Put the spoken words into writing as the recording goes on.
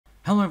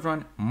Hello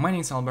everyone, my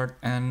name is Albert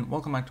and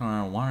welcome back to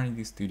another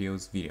 180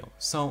 Studios video.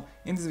 So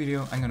in this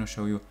video I'm gonna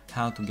show you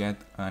how to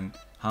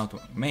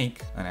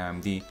make an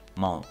MMD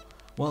model.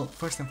 Well,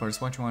 first and first,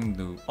 what you want to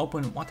do,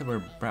 open whatever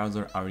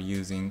browser are you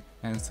using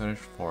and search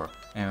for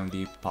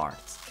MMD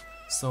parts.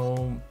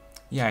 So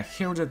yeah,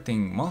 here's the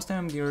thing, most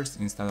MMDers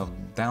instead of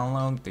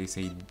download they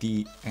say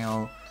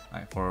DL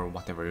for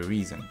whatever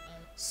reason.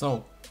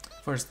 So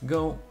first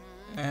go,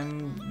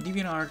 and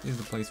DeviantArt is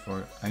the place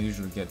where I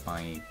usually get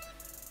my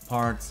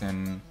parts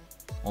and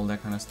all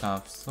that kind of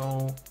stuff.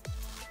 So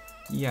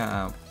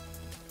yeah,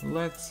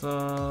 let's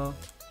go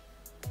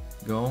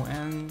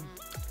and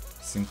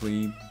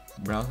simply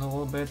browse a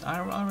little bit.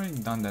 I've already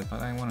done that,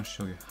 but I want to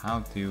show you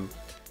how to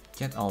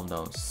get all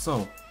those.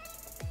 So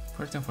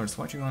first and first,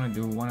 what you're gonna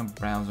do, want to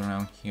browse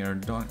around here.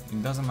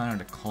 It doesn't matter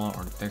the color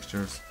or the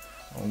textures,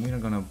 or we're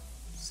gonna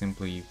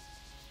simply,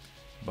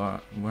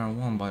 but we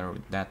won't bother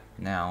with that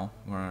now.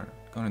 We're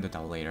gonna do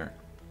that later.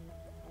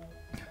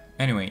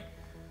 Anyway,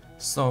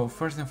 so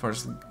first and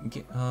first,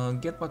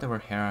 get whatever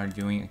hair are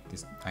doing.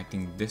 I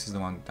think this is the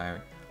one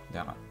that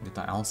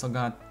I also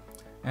got,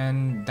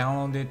 and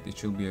download it. It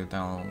should be a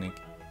download link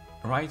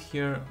right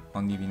here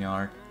on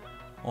DeviantArt,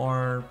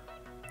 or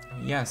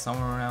yeah,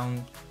 somewhere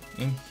around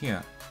in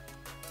here.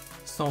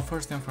 So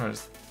first and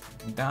first,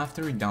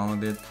 after you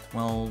download it,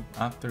 well,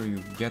 after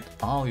you get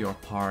all your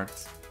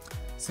parts,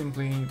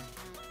 simply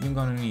you're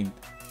gonna need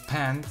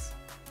pants,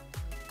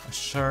 a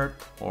shirt,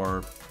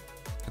 or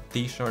a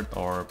t-shirt,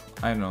 or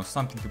I don't know,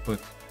 something to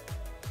put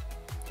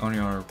on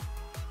your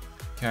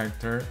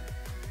character,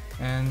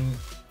 and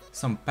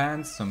some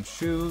pants, some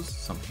shoes,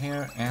 some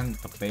hair, and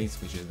a base,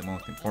 which is the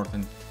most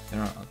important.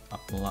 There are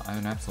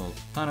an absolute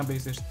ton of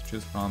bases to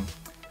choose from,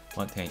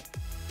 but hey,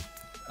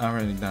 I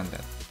already done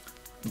that.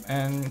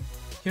 And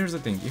here's the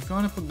thing, if you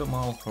want to put the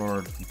model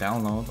for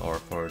download or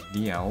for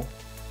DL,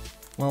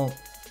 well,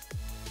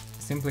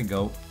 simply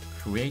go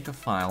create a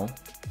file,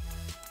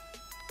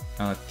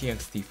 a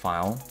txt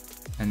file,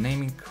 and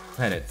naming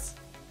credits,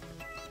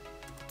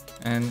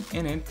 and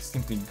in it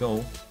simply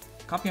go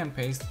copy and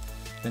paste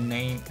the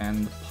name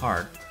and the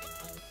part.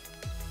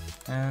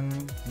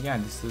 And yeah,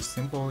 this is a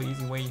simple,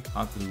 easy way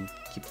how to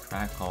keep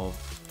track of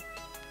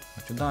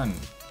what you've done.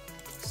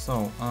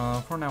 So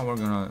for now we're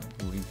gonna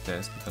delete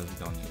this because we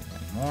don't need it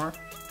anymore,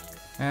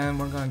 and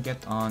we're gonna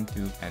get on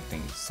to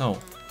editing. So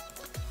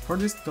for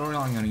this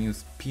tutorial I'm gonna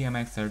use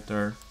PMX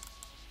editor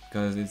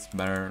because it's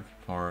better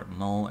for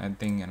null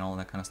editing and all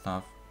that kind of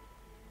stuff.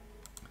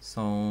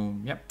 So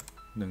yep,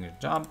 doing a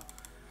job.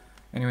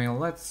 Anyway,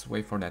 let's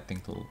wait for that thing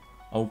to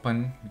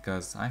open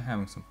because I'm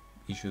having some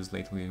issues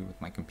lately with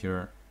my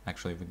computer.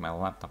 Actually, with my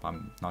laptop,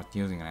 I'm not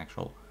using an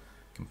actual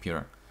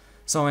computer.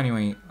 So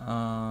anyway,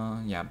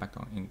 yeah, back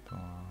into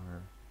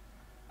our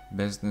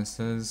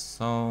businesses.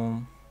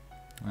 So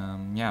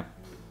yeah,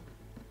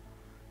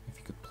 if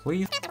you could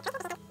please.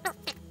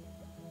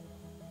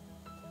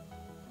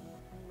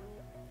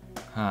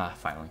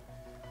 Finally.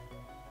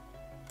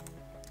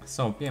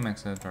 So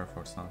PMX editor,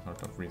 for some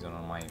sort of reason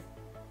on my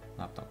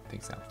laptop,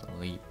 takes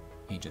absolutely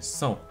ages.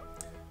 So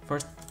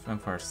first and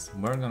first,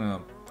 we're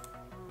gonna,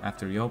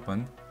 after you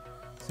open,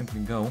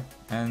 simply go,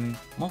 and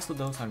most of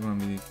those are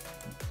gonna be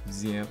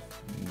simply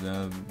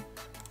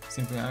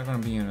are gonna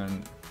be in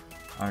an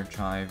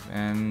archive,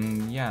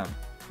 and yeah,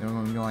 they're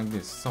gonna be like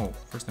this. So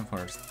first and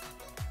first,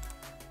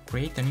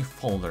 create a new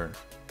folder,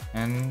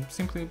 and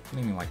simply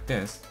name it like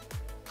this,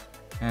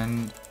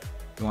 and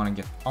you wanna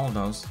get all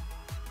those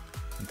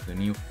into the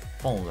new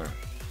folder.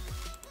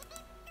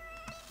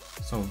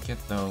 So get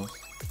those,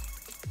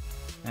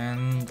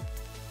 and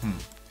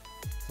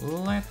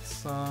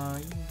let's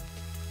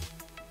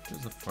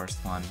use the first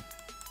one.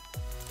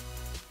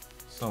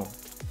 So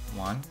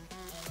one,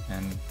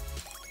 and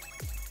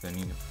the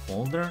new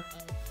folder,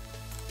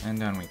 and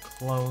then we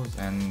close,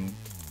 and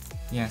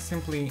yeah,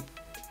 simply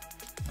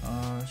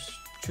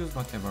choose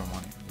whatever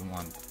one you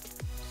want.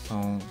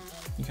 So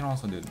you can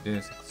also do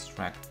this,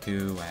 extract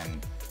to,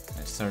 and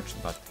search,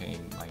 but hey,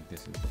 like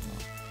this is not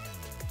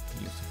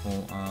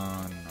useful.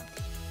 Not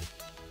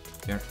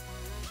here,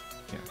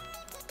 here.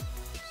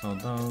 So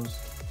those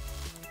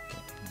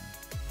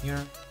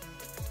here,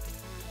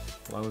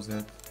 close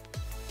it,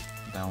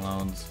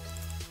 downloads,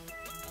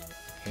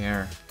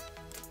 hair,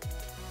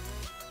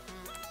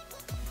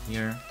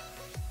 here,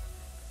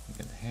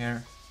 get the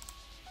hair,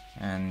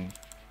 and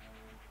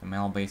the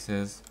male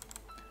bases.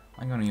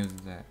 I'm gonna use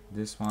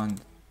this one,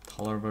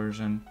 color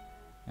version.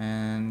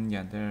 And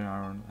yeah, there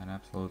are an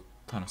absolute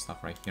ton of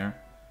stuff right here.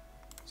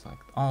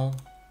 Select all,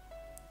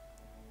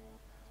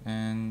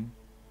 and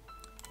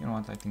you know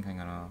what, I think I'm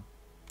gonna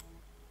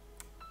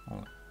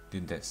do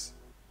this.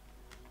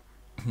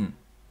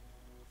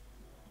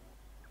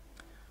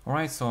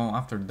 Alright, so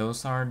after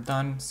those are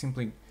done,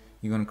 simply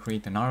you're gonna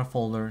create another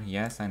folder.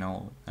 Yes, I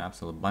know, an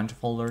absolute bunch of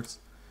folders,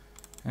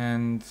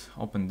 and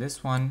open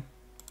this one,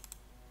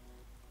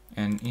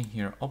 and in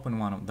here open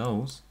one of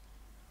those,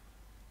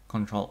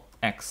 Control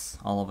X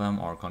all of them,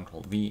 or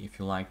Control V if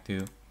you like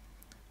to.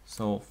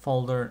 So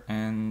folder,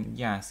 and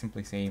yeah,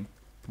 simply say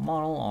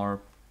model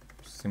or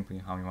simply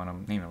how you want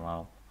to name your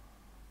model.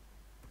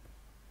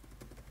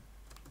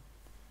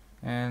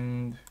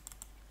 And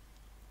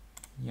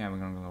yeah, we're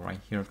gonna go right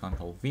here,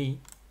 Control V,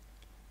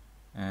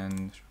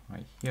 and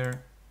right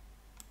here,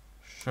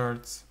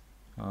 shirts,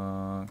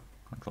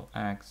 Control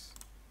X,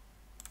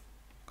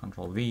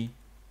 Control V.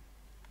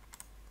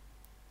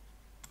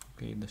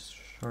 Okay, the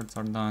shirts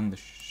are done. The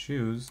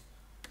shoes,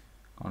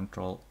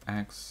 Control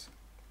X,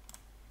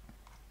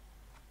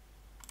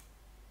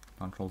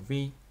 Control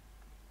V.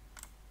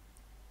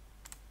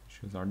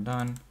 Shoes are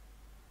done.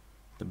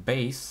 The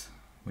base,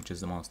 which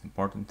is the most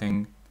important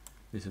thing.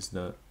 This is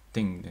the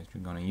thing that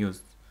you're gonna use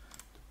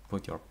to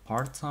put your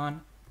parts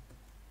on.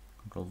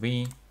 Control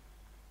V.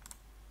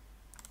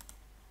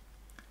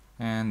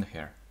 And the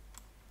hair.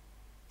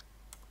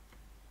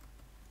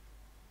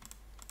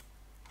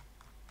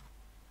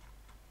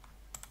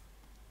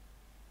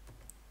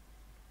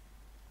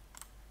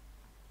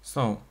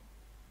 So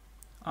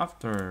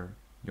after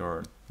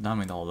you're done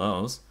with all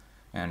those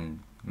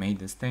and made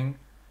this thing,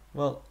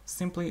 well,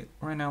 simply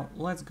right now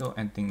let's go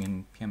editing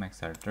in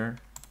PMX editor.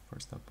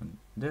 First open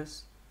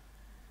this,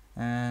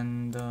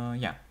 and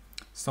yeah,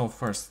 so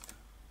first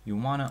you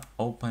want to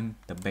open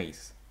the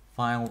base,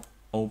 file,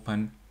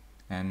 open,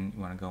 and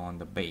you want to go on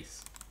the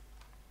base.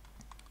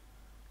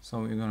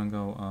 So you're gonna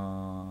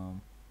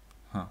go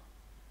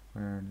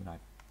where did I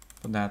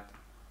put that?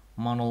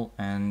 Model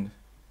and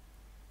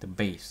the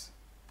base.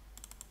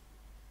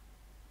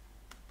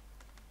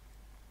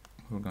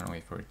 We're gonna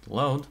wait for it to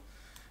load,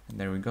 and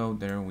there we go.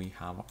 There we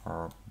have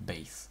our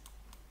base.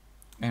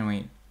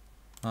 Anyway,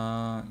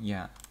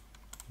 yeah,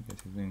 this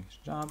is doing its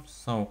job.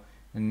 So,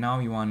 and now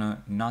you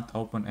wanna not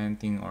open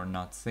anything or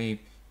not save.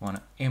 You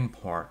wanna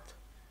import.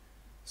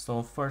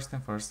 So first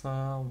and first,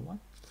 let's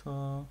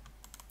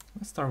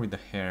start with the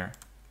hair.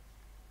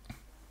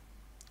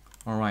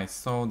 All right,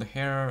 so the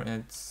hair,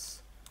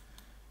 it's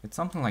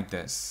something like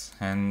this,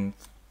 and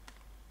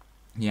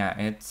yeah,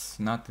 it's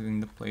not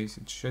in the place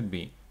it should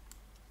be.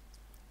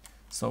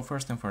 So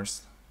first and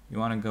first, you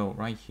want to go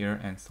right here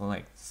and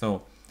select.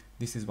 So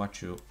this is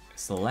what you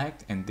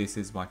select, and this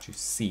is what you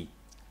see.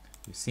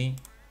 You see?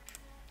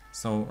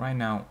 So right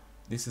now,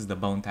 this is the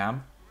bone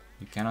tab.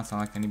 You cannot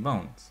select any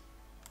bones.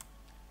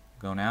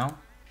 Go now,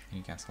 and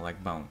you can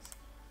select bones.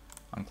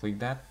 Unclick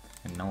that,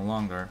 and no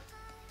longer.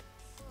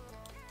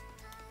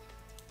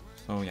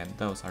 So yeah,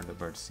 those are the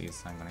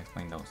vertices. I'm gonna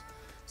explain those.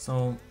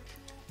 So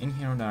in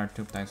here there are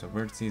two types of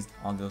vertices.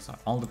 All those are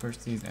all the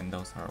vertices, and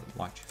those are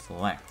what you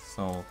select.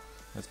 So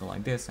let's go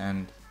like this,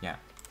 and yeah,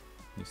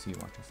 you see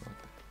what you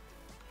select.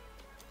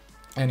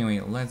 Anyway,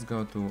 let's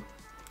go to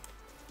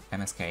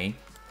MSK,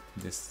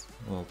 this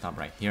little tab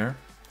right here.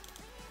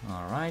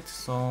 Alright,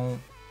 so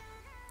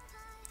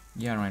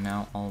yeah, right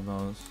now all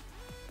those.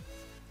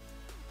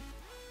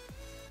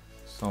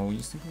 So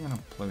you're simply gonna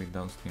play with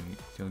those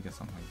till you get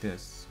something like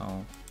this. So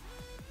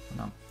I'm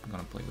not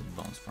gonna play with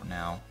bones for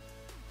now.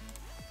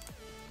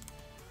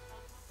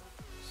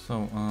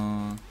 So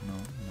no.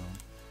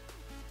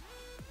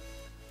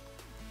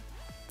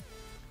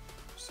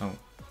 So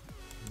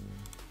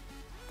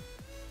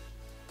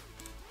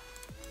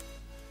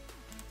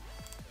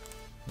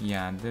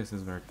yeah, this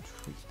is very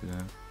tricky to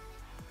do.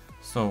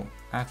 So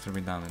after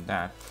we're done with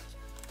that,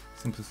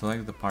 simply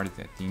select the parts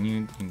that you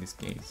need. In this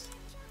case,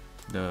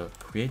 the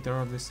creator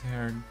of this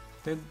hair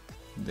did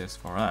this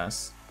for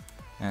us,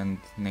 and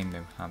name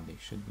them how they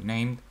should be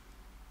named,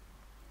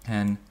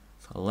 and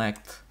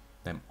select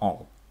them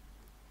all.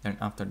 Then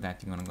after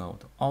that, you're gonna go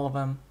to all of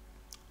them,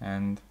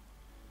 and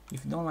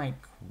if you don't like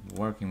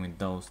working with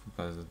those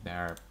because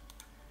they're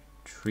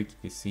tricky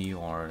to see,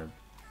 or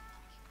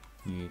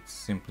you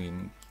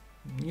simply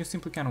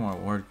can't want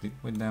to work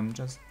with them,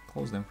 just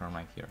close them from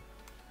right here.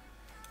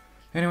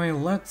 Anyway,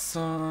 let's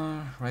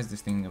raise this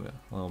thing a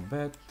little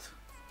bit.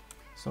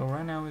 So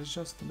right now it's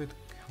just a bit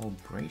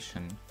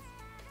calibration,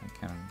 I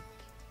can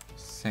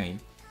say.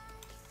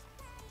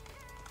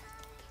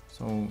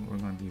 So we're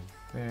gonna be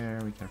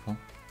very careful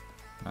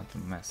not to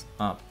mess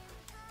up.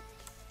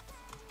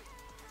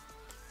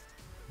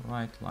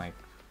 Right, like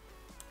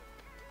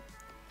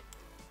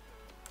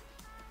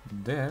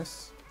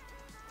this.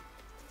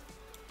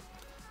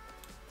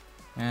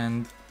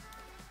 And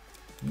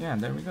yeah,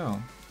 there we go.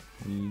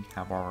 We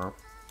have our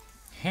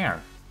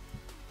hair.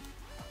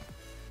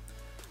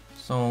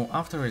 So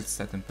after it's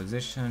set in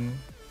position,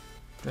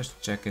 just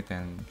check it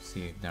and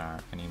see if there are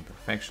any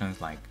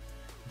imperfections. Like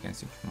you can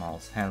see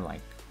Jamal's head,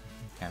 like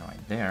you can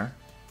right there.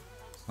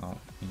 So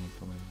you need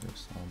to move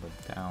this a little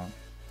bit down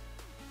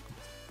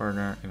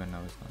further, even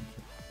though it's going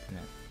to do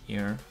that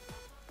here,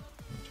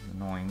 which is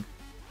annoying.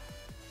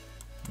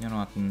 You know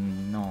what?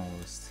 No,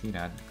 see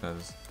that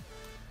because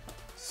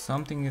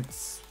something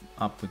is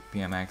up with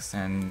PMX,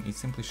 and it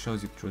simply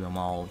shows you through the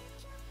model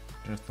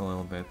just a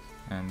little bit.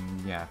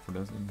 And yeah, for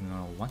those who don't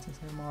know what's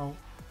inside the model,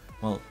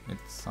 well,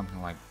 it's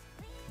something like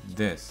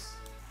this.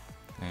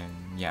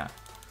 And yeah,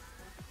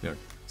 good.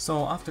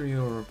 So after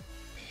your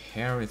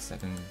hair is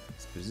set in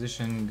its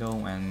position,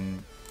 go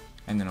and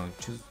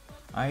choose.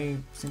 I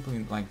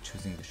simply like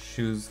choosing the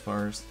shoes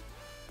first.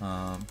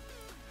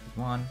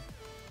 one.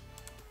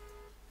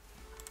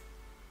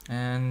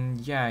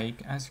 And yeah,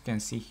 as you can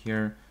see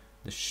here,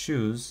 the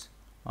shoes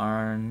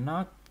are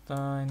not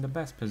in the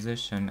best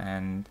position,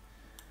 and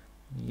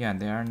yeah,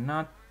 they are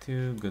not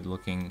too good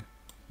looking,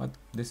 but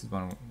this is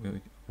what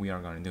we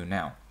are going to do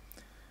now.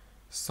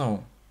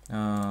 So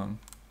I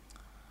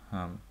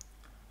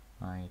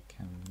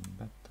can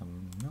bet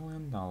 $1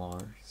 million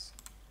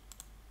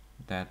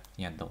that,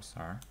 yeah, those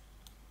are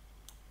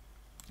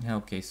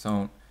okay.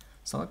 So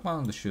select one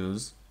of the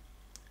shoes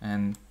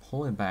and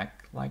pull it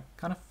back, like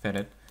kind of fit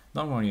it.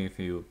 Don't worry if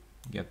you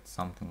get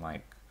something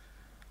like,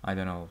 I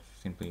don't know,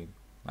 simply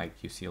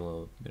like you see a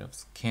little bit of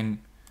skin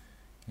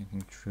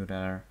getting through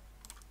there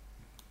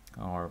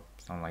or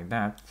something like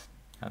that.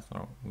 That's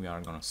what we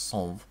are gonna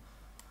solve.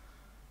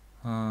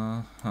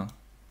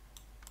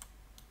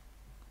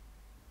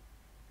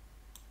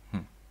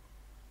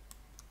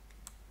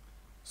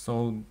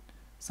 So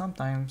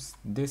sometimes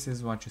this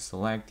is what you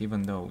select,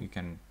 even though you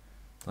can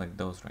select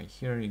those right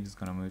here. It's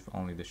gonna move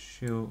only the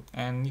shoe,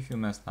 and if you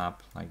mess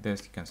up like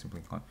this, you can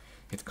simply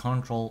hit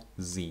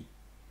CTRL+Z.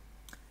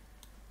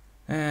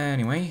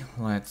 Anyway,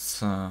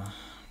 let's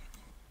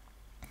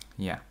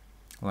yeah,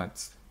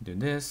 let's do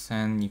this,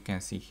 and you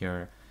can see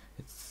here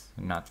it's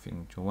not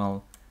fitting too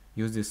well.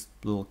 Use these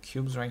little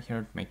cubes right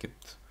here to make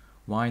it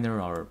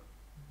wider or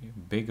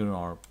bigger,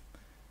 or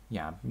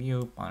yeah,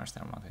 you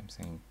understand what I'm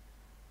saying.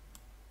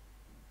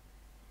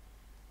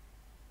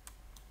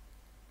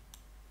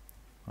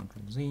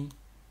 CTRL+Z.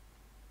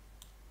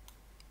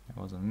 That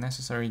wasn't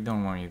necessary.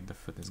 Don't worry if the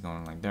foot is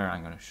going like there.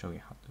 I'm gonna show you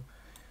how to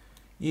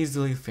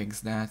easily fix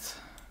that.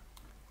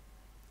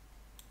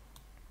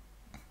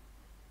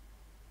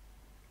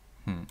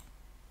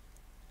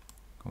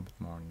 Go a bit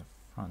more in the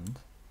front.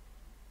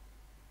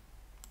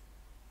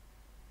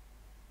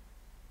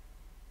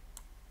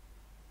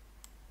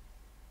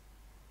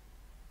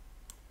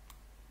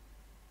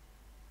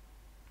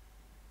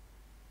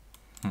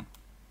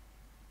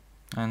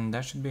 And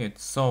that should be it.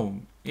 So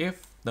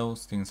if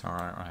those things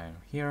are right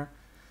here,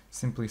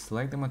 simply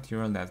select the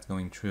material that's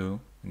going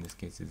through. In this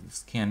case, is the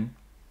skin.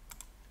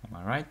 Am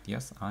I right?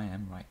 Yes, I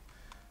am right.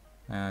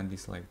 And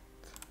deselect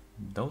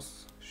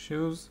those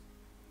shoes.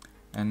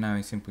 And now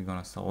you're simply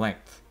gonna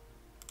select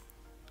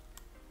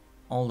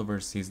all the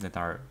vertices that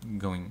are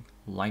going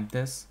like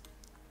this.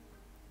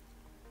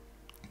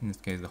 In this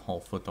case, the whole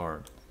foot,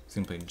 or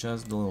simply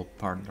just the little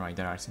part right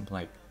there, are simply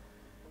like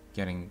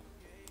getting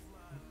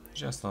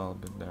just a little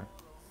bit there.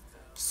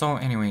 So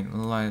anyway,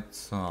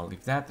 let's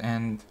leave that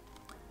and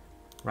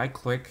right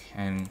click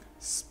and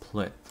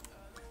split.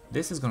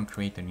 This is going to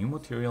create a new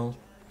material,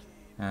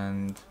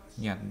 and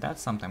yeah, that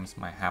sometimes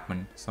might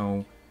happen.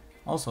 So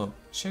also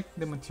check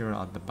the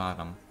material at the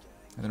bottom.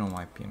 I don't know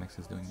why PMX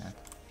is doing that.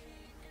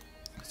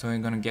 So you're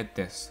gonna get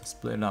this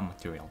split up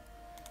material.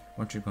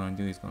 What you're gonna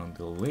do is gonna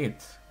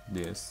delete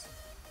this.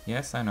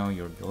 Yes, I know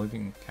you're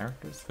deleting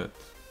characters, but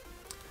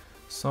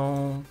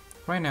so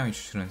right now you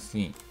shouldn't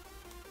see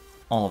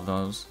all of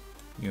those.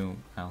 You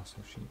also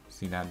should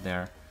see that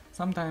there.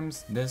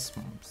 Sometimes this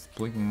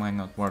splitting might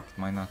not work, it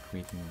might not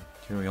create any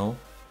material,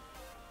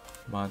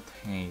 but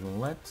hey,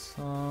 let's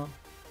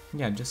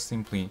yeah, just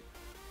simply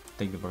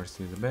take the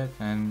vertices a bit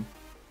and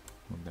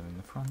move them in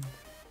the front,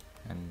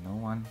 and no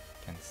one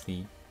can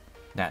see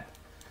that.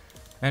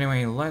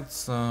 Anyway,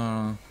 let's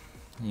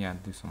yeah,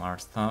 do some other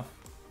stuff.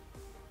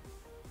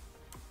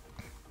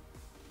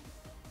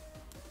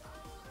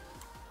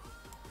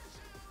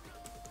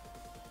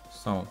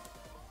 So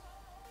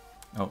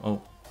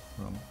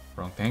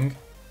wrong thing,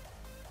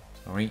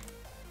 sorry.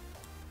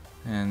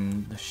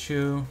 And the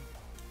shoe,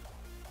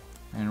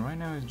 and right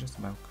now it's just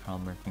about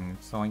calibrating,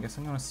 so I guess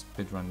I'm gonna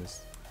speed run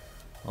this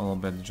a little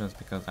bit just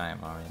because I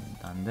have already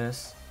done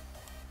this.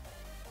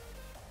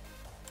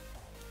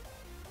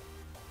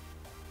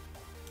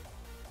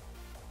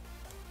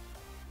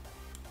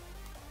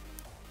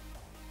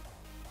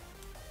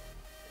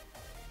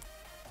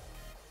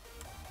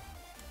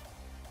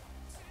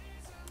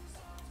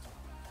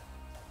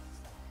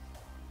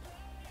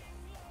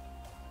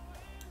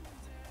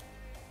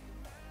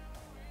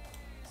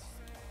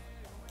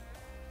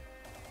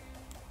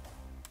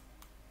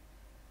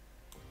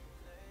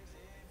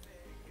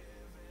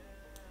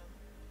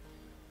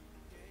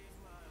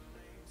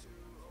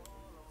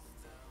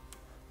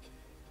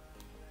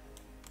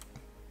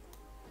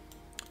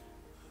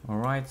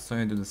 Alright, so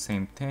you do the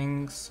same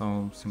thing,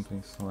 so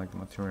simply select the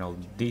material,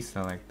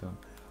 deselect the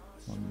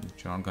one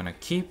that you're gonna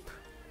keep,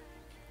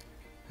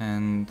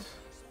 and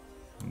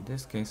in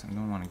this case I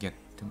don't want to get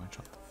too much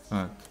of the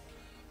foot.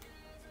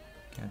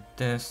 Get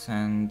this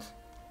and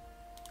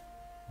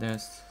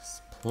this,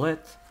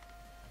 split,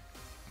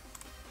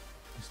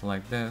 just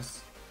like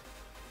this,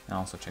 and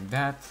also check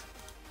that,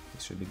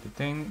 this should be the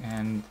thing,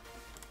 and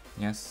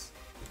yes,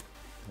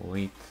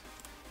 delete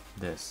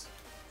this.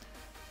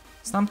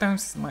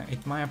 Sometimes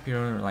it might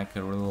appear like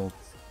a little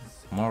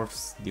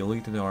morphs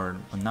deleted or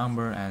a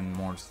number and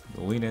morphs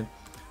deleted.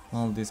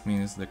 Well, this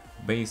means the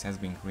base has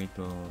been created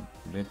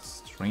a bit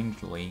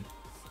strangely.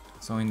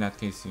 So in that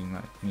case you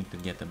need to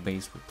get a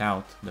base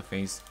without the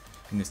face,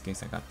 In this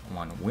case I got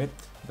one with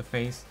the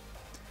face,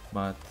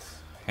 but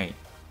hey.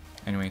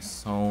 Anyway,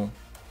 so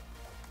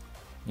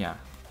yeah,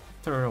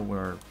 after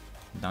we're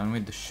done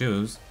with the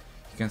shoes,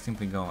 you can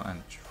simply go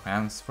and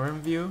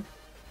transform view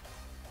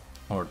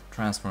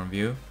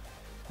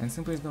and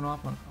simply it's gonna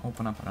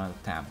open up another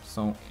tab.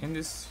 So in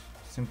this,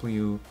 simply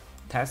you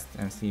test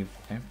and see if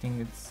everything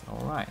is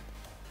alright.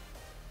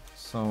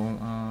 So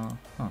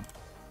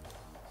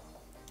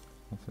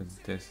hopefully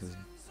this is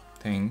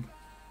thing,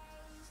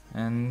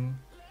 and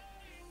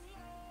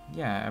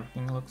yeah,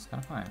 everything looks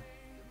kinda fine.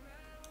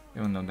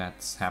 Even though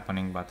that's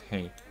happening, but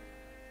hey,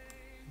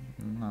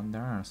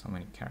 there aren't so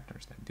many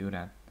characters that do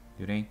that,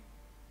 do they?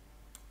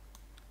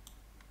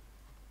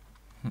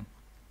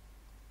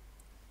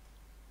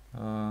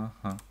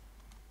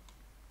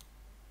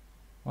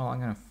 Well, I'm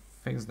gonna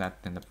fix that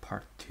in the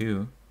part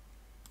 2.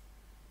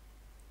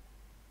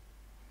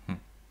 Well,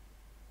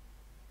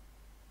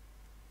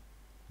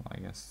 I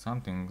guess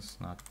something's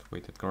not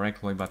weighted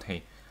correctly, but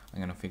hey, I'm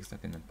gonna fix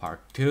that in the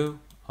part 2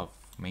 of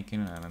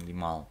making an MMD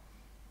model.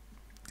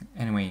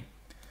 Anyway,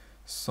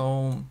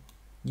 so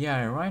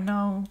yeah, right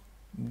now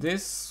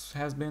this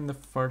has been the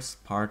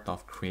first part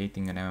of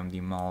creating an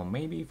MMD model.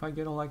 Maybe if I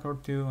get a like or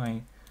two,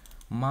 I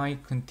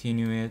might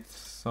continue it.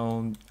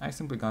 So I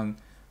simply gonna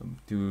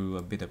do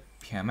a bit of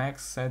PMX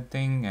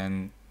setting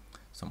and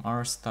some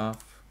other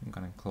stuff. I'm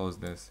gonna close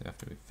this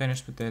after we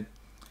finish with it.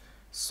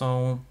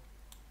 So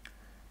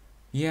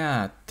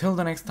yeah, till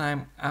the next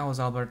time, I was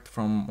Albert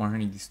from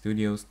 100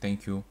 Studios.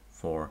 Thank you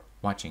for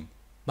watching.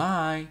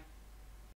 Bye!